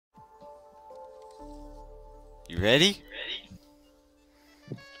You ready?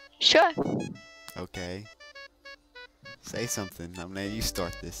 Sure. Okay. Say something. I'm gonna let you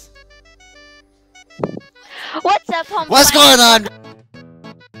start this. What's up, home? What's going on?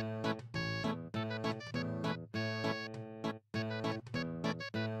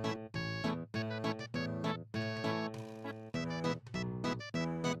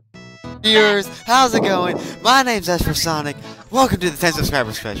 Viewers, how's it going? My name's Esper Sonic. Welcome to the 10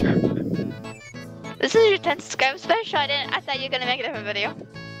 subscriber special. This is your 10th subscriber special. I thought you were gonna make a different video.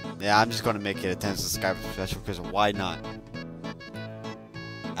 Yeah, I'm just gonna make it a 10 subscriber special because why not?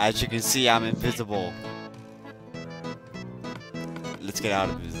 As you can see, I'm invisible. Let's get out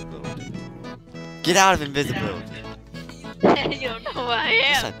of invisibility. Get out of invisibility. You don't know who I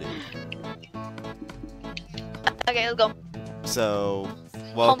Yes, am. I do. Okay, let's go. So,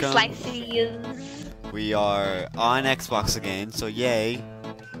 Home welcome. slices. We are on Xbox again, so yay.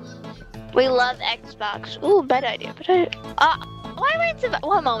 We love Xbox. Ooh, bad idea. Why wait to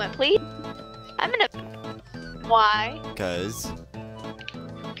one moment, please? I'm gonna. Why? Because.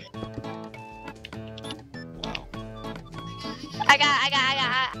 Wow. I got.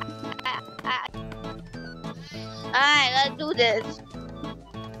 Alright, let's do this.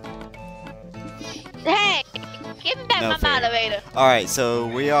 Hey, give me back No my fair. moderator. Alright, so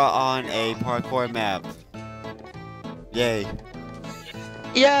we are on a parkour map. Yay.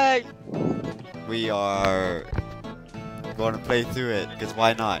 Yay! We are going to play through it, because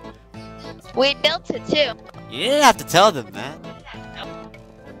why not? We built it too. You didn't have to tell them that.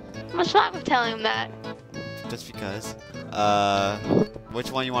 What's wrong with telling him that? Just because.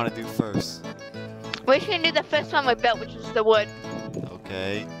 Which one you want to do first? We should do the first one we built, which is the wood.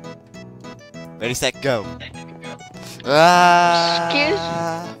 Okay. Ready, set, go.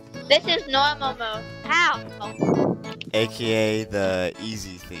 Ah, This is normal mode. How? AKA the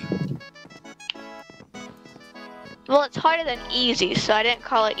easy thing. Well, it's harder than easy, so I didn't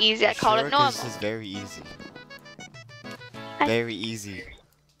call it easy. I called Sure, it 'cause normal. This is very easy. I- Very easy.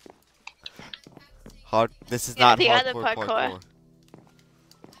 Hard. This is Yeah, not the other hardcore parkour. parkour.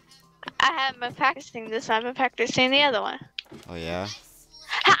 I haven't been practicing this. I've been practicing the other one. Oh yeah.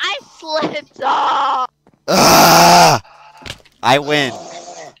 I slipped off. Ah! I win.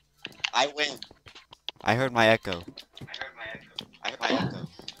 I win. I heard my echo.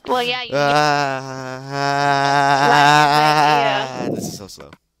 Well, yeah, you. Ah, this is so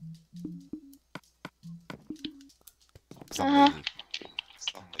slow. So lazy.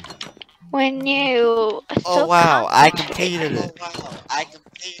 When you. Oh wow, I completed it.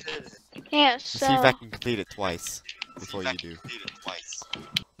 Yeah, Let's see if I so. can complete it twice before you do.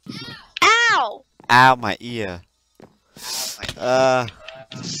 Ow! Ow, my ear.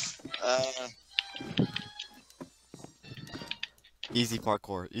 Easy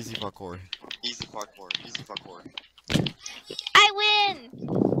parkour, easy parkour. I win!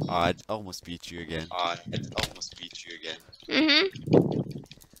 Oh, I almost beat you again. Mm-hmm.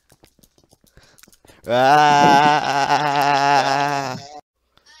 Ah!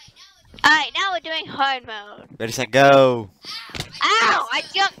 Alright, now we're doing hard mode. Ready, set, go! Ow! I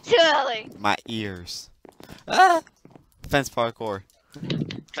jumped too early. My ears. Ah! Fence parkour.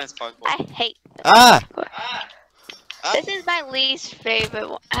 I hate. Ah! This is my least favorite.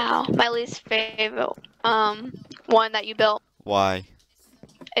 Ow! My least favorite. One that you built. Why?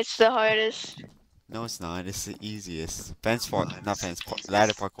 It's the hardest. No, it's not. It's the easiest.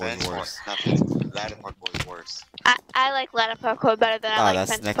 Ladder parkour is worse. I like ladder parkour better than I Ah, like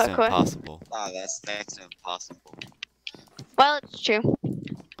that's fence next to parkour. impossible. Well, it's true.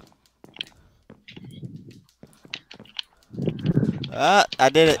 Ah, I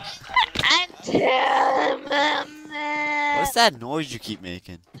did it. What's What's that noise you keep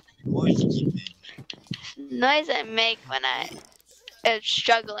making? noise I make when I am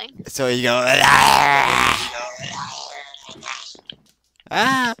struggling? So you go. Ah!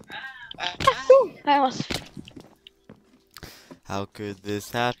 Ah! I almost. How could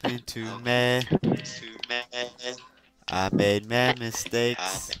this happen to me? I made mad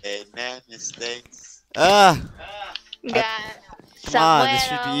mistakes. Ah! Got Come on, this somewhere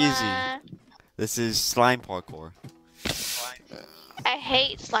should be easy. along. This is slime parkour. I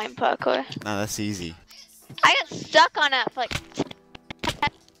hate slime parkour. No, that's easy. I got stuck on it for like.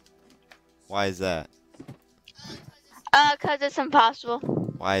 Why is that? Cause it's impossible.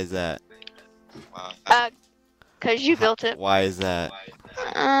 Why is that? Cause you built it. Why is that?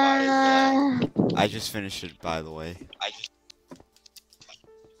 Uh, I just finished it, by the way.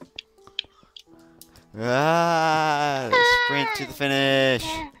 Ah! Sprint to the finish!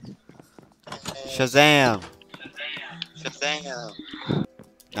 Shazam!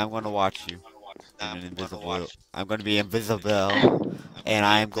 I'm gonna watch you. invisible. I'm gonna be invisible, and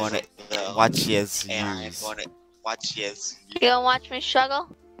I am going to watch you as use. You gonna watch me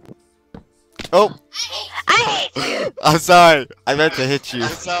struggle? Oh, I hate you! I'm sorry. I meant to hit you.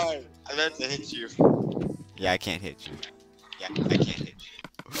 You. Yeah, I can't hit you.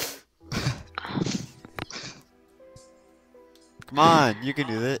 Come on, you can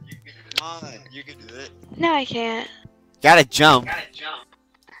do it. No, I can't. Gotta jump.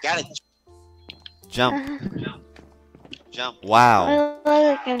 Gotta Jump. jump. Wow. What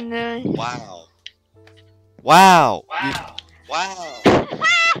I can do? Wow. Wow. Wow.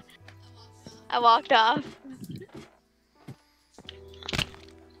 I walked off.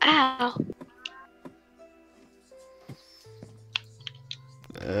 Ow.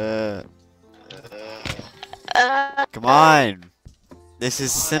 Come on. This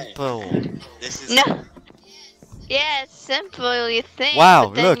is simple. This is No. Yeah, it's simple, you think. Wow,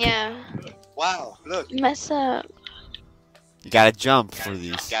 but then look. Yeah, wow. Look. mess up. You gotta jump for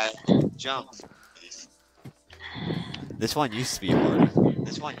these. Gotta jump. This one used to be hard.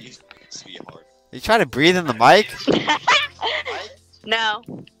 This one used to be hard. You try to breathe in the mic? No.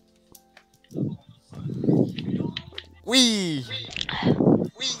 Wee.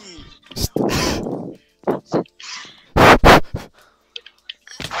 Wee.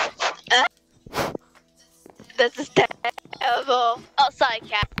 This is terrible. Oh, sorry,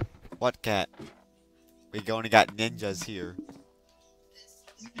 cat. What cat? We only got ninjas here.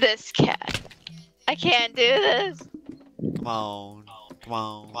 This cat. I can't do this. Come on. Come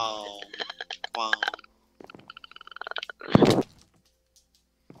on. Come on. Come on.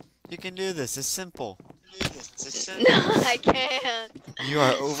 You can do this. It's simple. No, I can't. You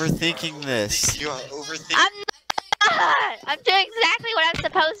are overthinking this. You are overthinking. I'm not. I'm doing exactly what I'm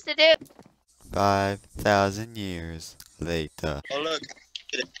supposed to do. 5,000 years later. Oh look.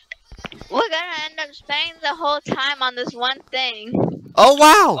 We're gonna end up spending the whole time on this one thing. Oh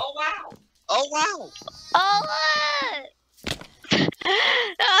wow! Oh wow. Oh wow. Oh,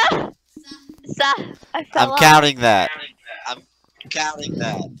 what? Stop. I fell I'm off. counting that. I'm counting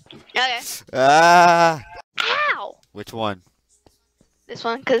that. Okay. Ah! Ow! Which one? This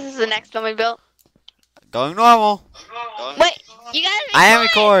one, because this is the next one we built. Going normal. Wait, you guys I am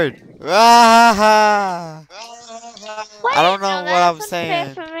record. Ah! Wait, I don't know no, what that's I'm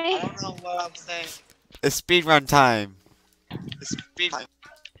unfair saying. For me. I don't know what I'm saying. It's speedrun time. It's speed.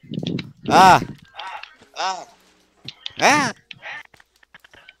 Ah! Ah. Ah!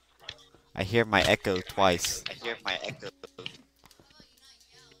 I hear my echo twice. I hear my echo.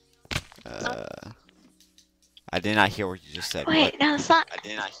 I did not hear what you just said. Wait, no, it's not. I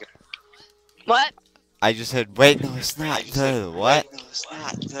did not hear. What? I just said, wait, no, it's I not. just said, What? "Wait, no, it's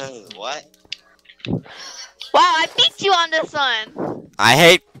not. What? Wow, I beat you on this one. I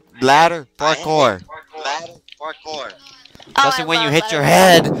hate ladder parkour. Ladder parkour. Especially I when you love hit your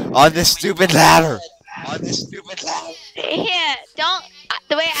ladder. head on this stupid ladder. On this stupid ladder. Here, don't.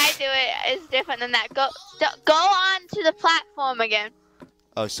 The way I do it is different than that. Go on to the platform again.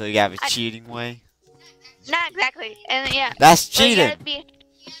 Oh, so you have a I- cheating way? Not exactly. And yeah. That's Well, cheating.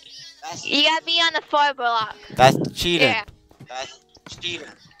 You gotta be on the 4 block. That's cheating. Yeah. That's cheating.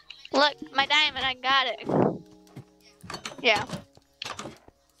 Look, my diamond, I got it. Yeah.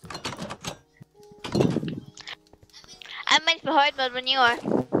 I'm ready for hard mode when you are.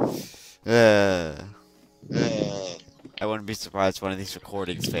 I wouldn't be surprised if one of these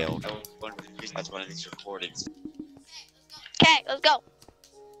recordings failed. That's one of these recordings. Okay, let's go.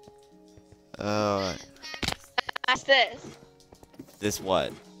 That's this. This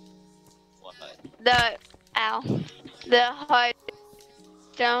what? What? The hard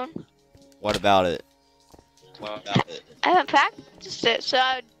stone. What about it? What about it? I haven't practiced it, so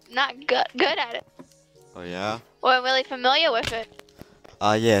I'm not good at it. Oh yeah? Or really familiar with it.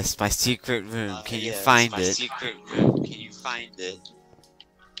 Yes, my secret room. Can you Yes, find my it? secret room. Can you find it?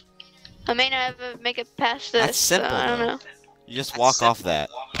 I may not ever make it past this. That's simple, So I don't though. know. You just walk off that.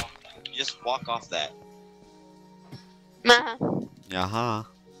 You just walk off that. Uh-huh. Uh-huh.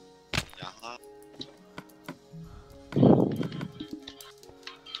 Uh-huh.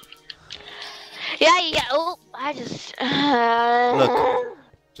 Yeah. Oh, I just. Look.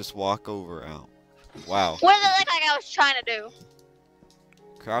 Just walk over out. Wow. What did it look like I was trying to do?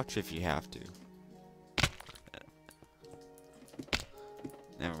 Crouch if you have to.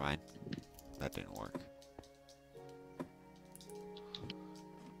 Never mind. That didn't work.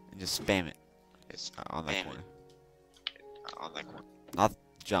 And just spam it. It's on that Spam corner. On that corner. Not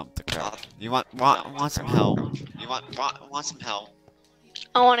jump the crouch. You want some help? You want some help?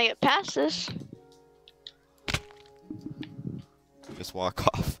 I want to get past this. Just walk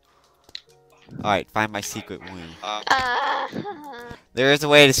off. Alright, find my secret wound. Uh, There is a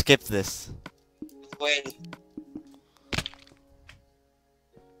way to skip this. Wait.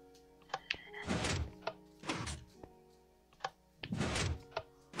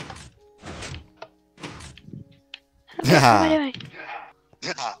 what am I doing?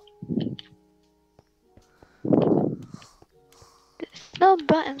 No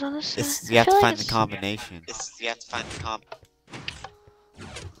buttons on this side. You have to find the it's... combination. You have to find the comp.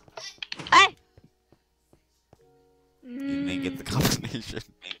 Hey! You didn't get the combination.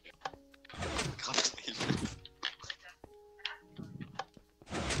 Combination.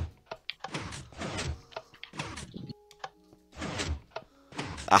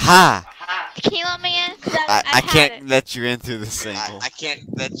 Aha! Can you let me in? 'Cause I had can't it. let you in through this angle. I can't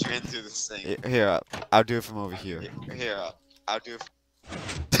let you into this thing. Here, I'll do it from over here. Here, I'll do it.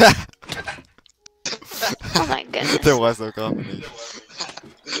 Oh my goodness. There was no combination.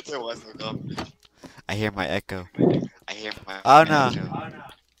 There was no combination. I hear my echo. I hear my. Oh no.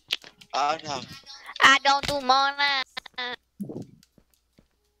 Oh no. I don't do mana.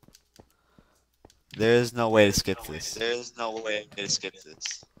 There is no way to skip this. There is no way to skip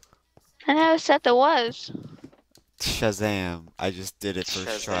this. I never said there was. Shazam! I just did it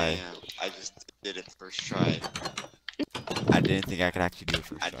first try. I just did it first try. I didn't think I could actually do it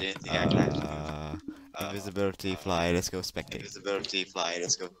first try. I didn't think I could actually. Invisibility, fly. Let's go spectate. Invisibility, fly.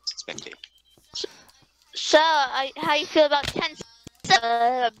 Let's go spectate. So, how you feel about 10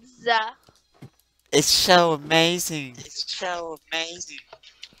 subs? It's so amazing. It's so amazing.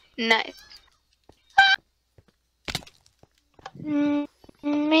 Nice. Me.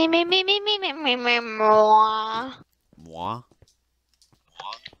 Moi?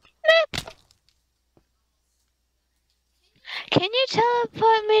 Can you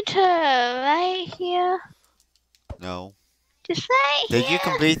teleport me to right here? No. Just right here. Did you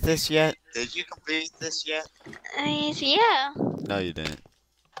complete this yet? Did you complete this yet? Yeah. No, you didn't.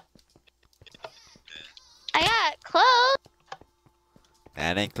 I got close.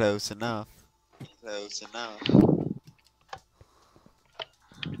 That ain't close enough. Close enough.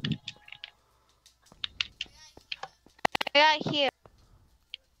 I got here.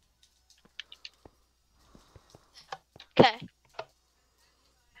 Okay.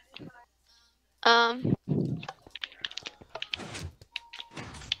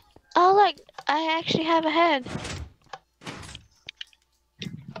 Oh, look, I actually have a head.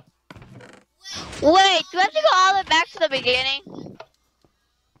 Wait, do I have to go all the way back to the beginning?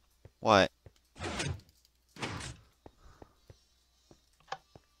 What?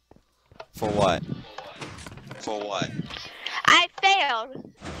 For what? For what? I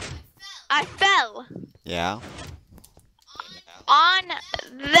failed. I fell Yeah? on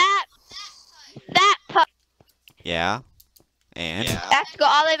that part. Yeah? And? Yeah. I have to go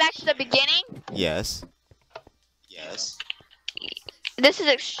all the way back to the beginning? Yes. Yes. This is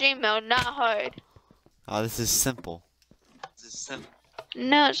extreme mode, not hard. Oh, this is simple. This is simple.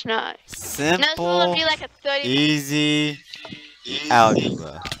 No, it's not. No, this Simple, will be like a 30. easy, Easy.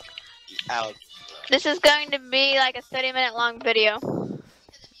 algebra. Out. This is going to be like a 30-minute long video.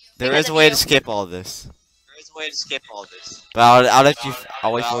 There Because is a of way you. to skip all this. There is a way to skip all this. But I'll let you,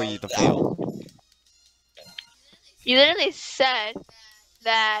 I'll wait for you to fail. You literally said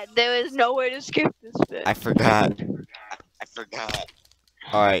that there was no way to skip this bit. I forgot. I forgot.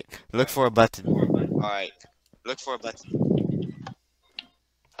 Alright, look for a button. Alright. Look for a button.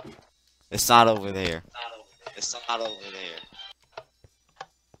 It's not over there. It's not over there.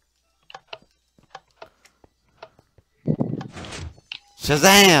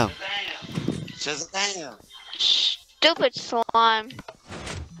 Shazam! Shazam! Stupid slime.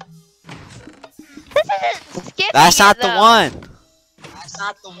 This isn't skipping. That's not it, the though. one! That's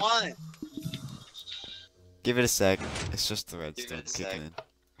not the one. Give it a sec. It's just the redstone Give it a kicking in.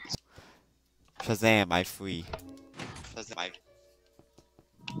 Shazam, I free. Shazam.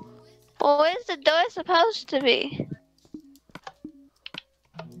 Well, where's the door supposed to be?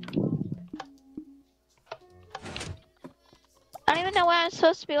 I don't even know where I'm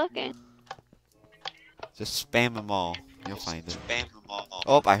supposed to be looking. Just spam them all. You'll find it. Spam them all.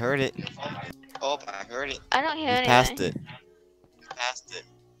 Oh, I heard it. Oh, I heard it. I don't hear You anything. passed it. You passed it.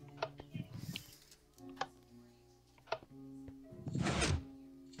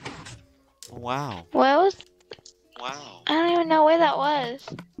 Wow. Where was? Wow. I don't even know where that was.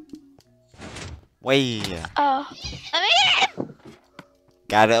 Wait. Oh, let me in.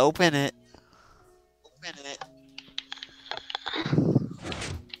 Gotta open it. Open it.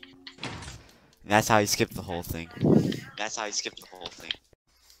 That's how you skip the whole thing. That's how you skip the whole thing.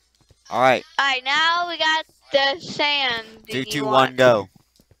 Alright. Alright, now we got the sand. 3, 2, 1, go.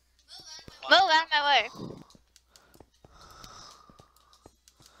 Move way.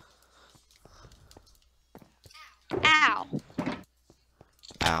 Ow.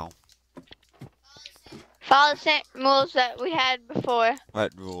 Ow. Follow the same rules that we had before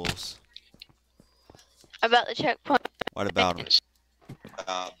What rules? about the checkpoint. What about them?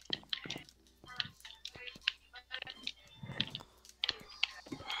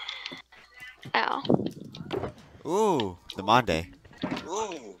 Ow. Ooh, the Monday.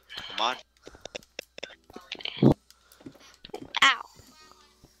 Ooh, come on. Ow.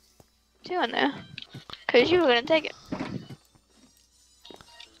 What you doing there? Cause you were gonna take it.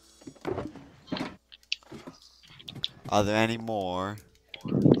 Are there any more?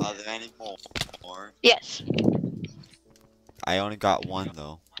 Are there any more? Yes. I only got one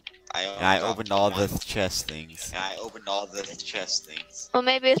though. And I opened all the chest things. And I opened all the chest things. Well,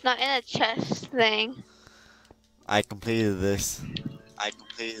 maybe it's not in a chest thing. I completed this. I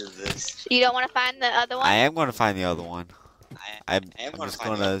completed this. You don't want to find the other one? I am going to find the other one. I'm just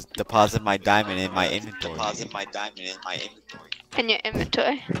going to deposit my diamond in my inventory. Deposit my diamond in my inventory. In your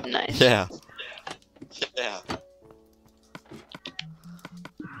inventory. Nice. Yeah. Yeah.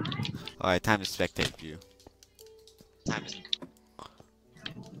 Alright, time to spectate view. Time is.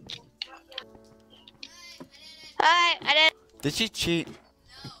 Hi, I didn't. Did she cheat?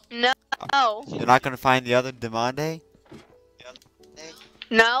 No. You're not going to find the other Demande?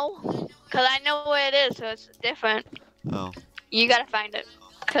 No. Cause I know where it is, so it's different. Oh. You gotta find it.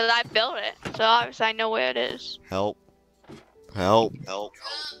 Cause I built it, so obviously I know where it is. Help. Help. Help.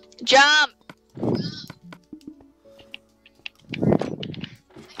 Jump!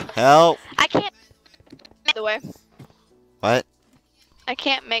 Help. I can't make the way. What? I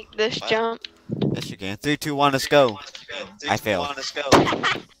can't make this What? jump. Yes, you can. 3, 2, 1, let's go. I failed. Let's go.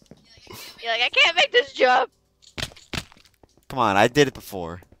 You're like, I can't make this jump. Come on, I did it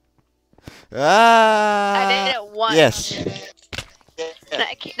before. I Ah! did it once. Yes. And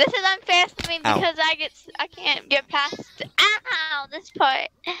I can't, this is unfair for me Ow. because I can't get past. Ow! This part.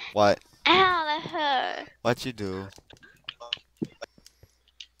 What? Ow! That hurt. What you do?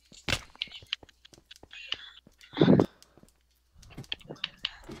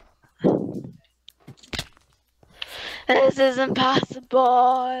 This is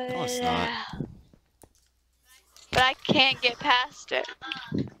impossible. No, it's not. But I can't get past it.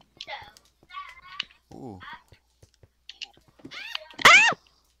 Ooh. Ah!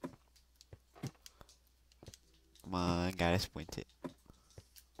 Come on, gotta sprint it.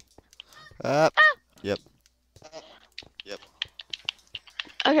 Up. Ah! Yep.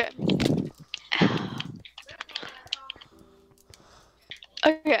 Okay.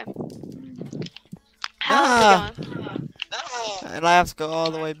 Okay. How's Ah! it going? No. And I have to go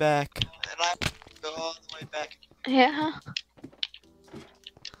all the way back. And I go all the way back. Yeah.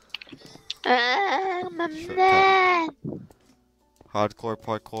 My Shortcut. man. Hardcore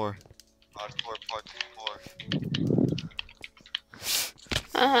parkour. Hardcore parkour.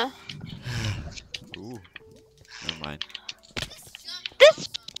 Uh-huh. Ooh. Never mind. This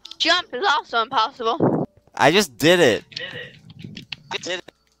jump is also impossible. I just did it. I did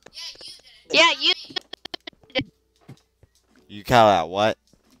it. Yeah, you. You cut out what?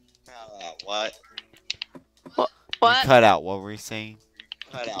 What? You What? cut out what were you saying?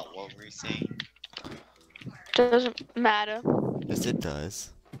 Cut out what were you saying? Doesn't matter. Yes, it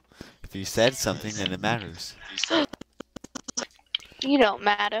does. If you said something, then it matters. You said You don't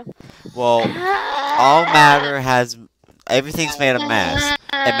matter. Well, all matter has... Everything's made of mass.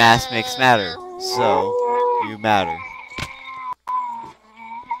 And mass makes matter. So, you matter.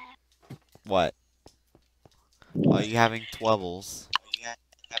 What? Are you having troubles? you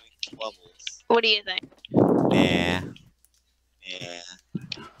having troubles. What do you think? Nah. Yeah.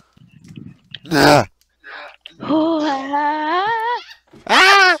 Ugh.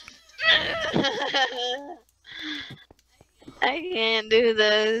 Ah! I can't do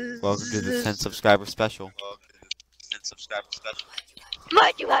this. Welcome to the 10 subscriber special. Welcome to the 10 subscriber special.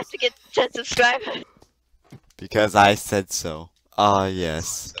 Why'd you have to get 10 subscribers? Because I said so. Ah,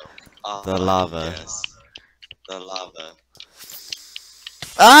 yes. The lava. Yes. The lava.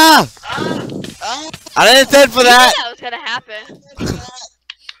 Ah! I didn't intend for You that! knew that was gonna happen.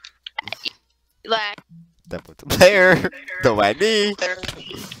 Like, That put the player. The way me.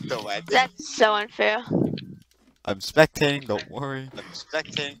 The way that's so unfair. I'm spectating, don't worry. I'm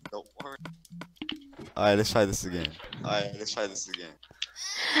spectating. Don't worry. Alright, let's try this again. Alright, let's try this again.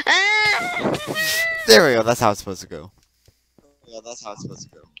 There we go, that's how it's supposed to go. Yeah, that's how it's supposed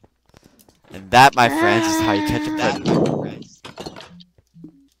to go. And that, my friends, is how you catch a That, predator. my friends.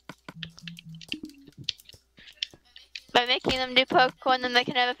 by making them do parkour, and then they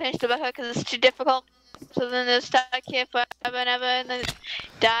can never finish the parkour because it's too difficult. So then they're stuck here forever and ever, and then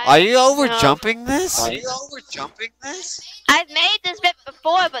die. Are you over jumping this? Are you over jumping this? I've made this bit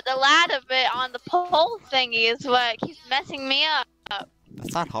before, but the ladder bit on the pole thingy is what keeps messing me up.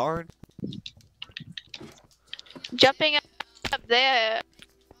 That's not hard. Jumping up there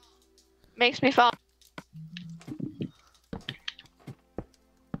makes me fall.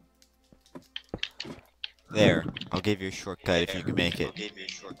 There, I'll give you a shortcut if you can make it. I'll give you a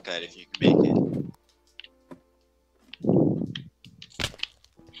shortcut if you can make it.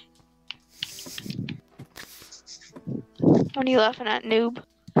 What are you laughing at, noob?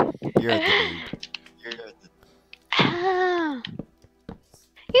 You're the noob. You're the Ah.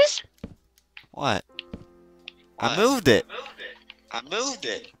 Yes. What? I What? moved it. I moved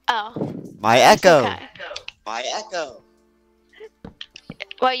it. Oh. My it's Echo. Okay. My Echo.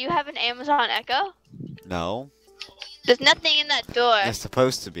 Well, you have an Amazon Echo? No, There's nothing in that door. it's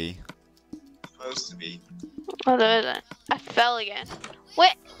supposed to be. Supposed to be. Oh, there isn't. I fell again.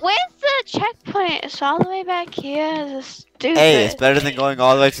 Where's the checkpoint? It's all the way back here. This is stupid. Hey, it's better than going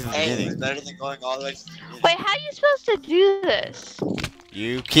all the way to the Hey, it's beginning. better than going all the way to the beginning. Wait, how are you supposed to do this?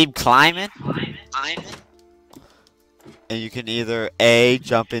 You keep climbing, I'm and you can either A,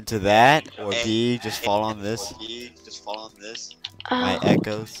 jump into that, or B, just fall on this. B, just fall on this. My Oh.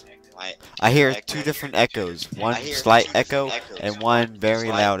 echoes. My I hear Echo. two different echoes. One I hear slight two different echo, echoes. and one very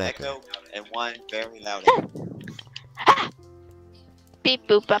Slight loud echo. and one very loud echo. Beep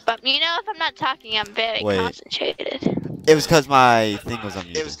boop bop bop. You know, if I'm not talking, I'm very Wait. concentrated. It was because my thing was It was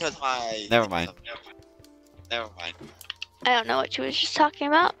unmuted. because my. Never mind. Never mind. I don't know what you was just talking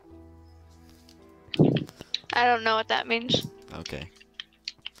about. I don't know what that means. Okay.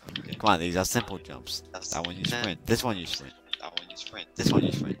 Come on, these are simple jumps. That's That one you sprint. This one you sprint. That one you sprint. This one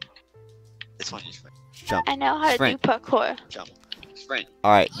you sprint. This one you sprint. Jump. I know how to Sprint. do parkour. Jump. Sprint.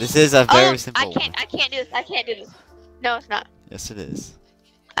 Alright, this is a very Oh, simple I can't do this. I can't do this. No, it's not. one. Yes, it is.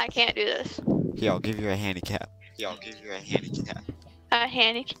 I can't do this. Here, I'll give you a handicap. Yeah, I'll give you a handicap. A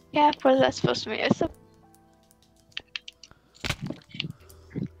handicap? What is that supposed to mean? It's a...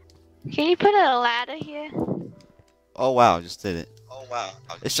 Can you put a ladder here? Oh wow, I just did it. Oh wow.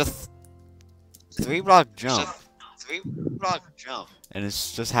 It's just 3-block jump, Just 3-block jump. and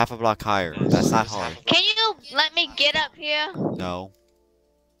it's just half a block higher. That's not hard. Can you let me get up here? No,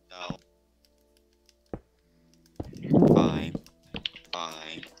 No. fine.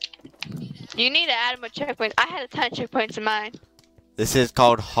 Fine. You need to add more checkpoints. I had a ton of checkpoints in mine. This is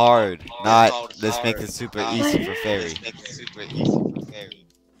called hard, not called let's make hard, it super not easy for fairy. Let's make it super easy for fairy.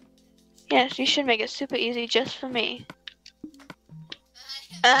 Yes, you should make it super easy just for me.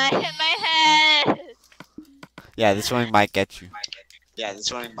 I hit my head! Yeah, this one might get you. Yeah,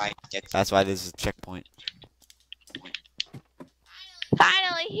 this one might get. That's why this is a checkpoint.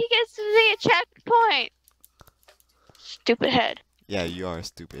 Finally, he gets to see a checkpoint! Stupid head. Yeah, you are a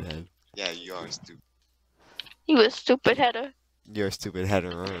stupid head. Yeah, you are stupid. You a stupid header. You're a stupid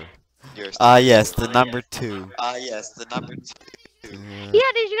header. You're stupid. Yes, the number 2. Yes, the number 2. Yeah,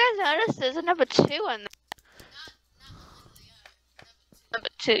 did you guys notice there's a number 2 on there? Number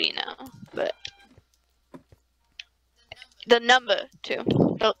 2, you know, but... The number 2.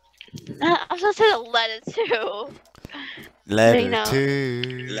 I was gonna say the letter 2. Letter know.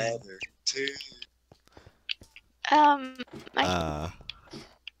 2. Letter 2.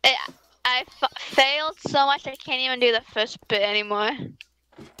 I failed so much I can't even do the first bit anymore.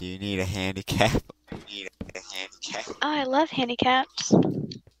 Do you need a handicap? Need a handicap. Oh, I love handicaps.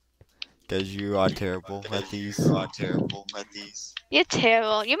 Because you are terrible at these. You are terrible at these. You're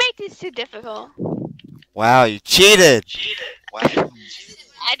terrible. You make these too difficult. Wow, you cheated! Wow.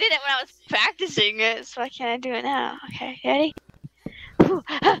 I did it when I was practicing it, so why can't I do it now? Okay, ready? Ooh,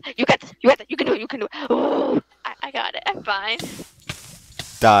 you got this. You got that. You can do it. You can do it. Ooh, I got it. I'm fine.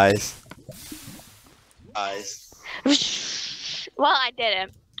 Dies. Eyes. Well, I did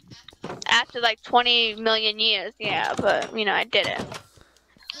it. After like 20 million years, yeah, but you know, I did it.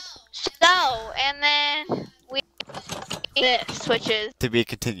 So, and then we switches. To be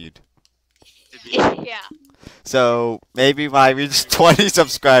continued. To be Yeah. So, maybe when I reach 20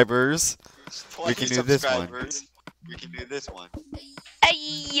 subscribers, 20 we can do this one. subscribers, We can do this one.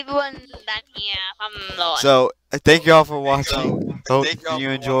 Hey, everyone, that here from Lord. so thank you all for watching. Hope thank y'all you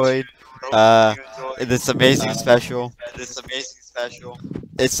for enjoyed Hope you enjoyed this amazing special. this amazing special.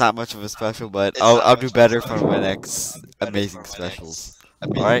 It's not much of a special, but It's I'll not do much of a better special, for my but next Better for amazing my specials. next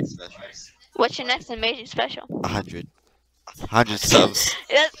amazing Alright. specials. What's your next amazing special? 100 subs.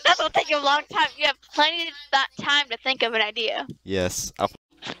 That's gonna take you a long time. You have plenty of that time to think of an idea. Yes.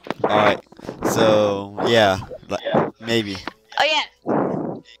 Alright, so, yeah, maybe. Oh yeah.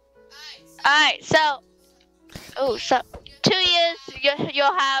 Alright, so 2 years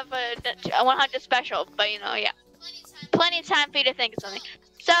you'll have a 100 special, but yeah, plenty of time for you to think of something.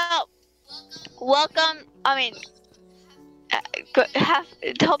 So, welcome. I mean,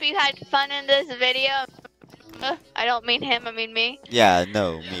 hope you had fun in this video. I don't mean him, I mean me. Yeah,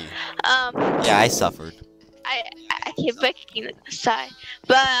 no, me. Yeah, I suffered. I keep making a sigh.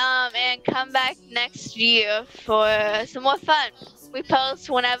 But and come back next year for some more fun. We post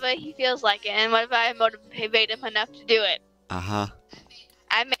whenever he feels like it, and whenever I motivate him enough to do it. Uh-huh.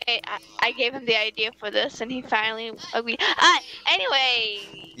 I gave him the idea for this, and he finally agreed.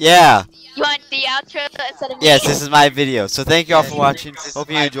 Anyway. Yeah. You want the outro instead of me? Yes, this is my video. So thank you all for watching. Hope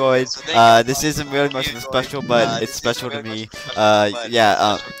you enjoyed. This isn't really much of a special, but it's special to me.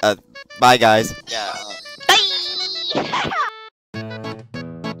 Yeah. Bye, guys. Bye.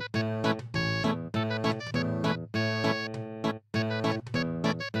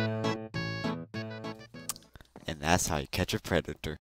 And that's how you catch a predator.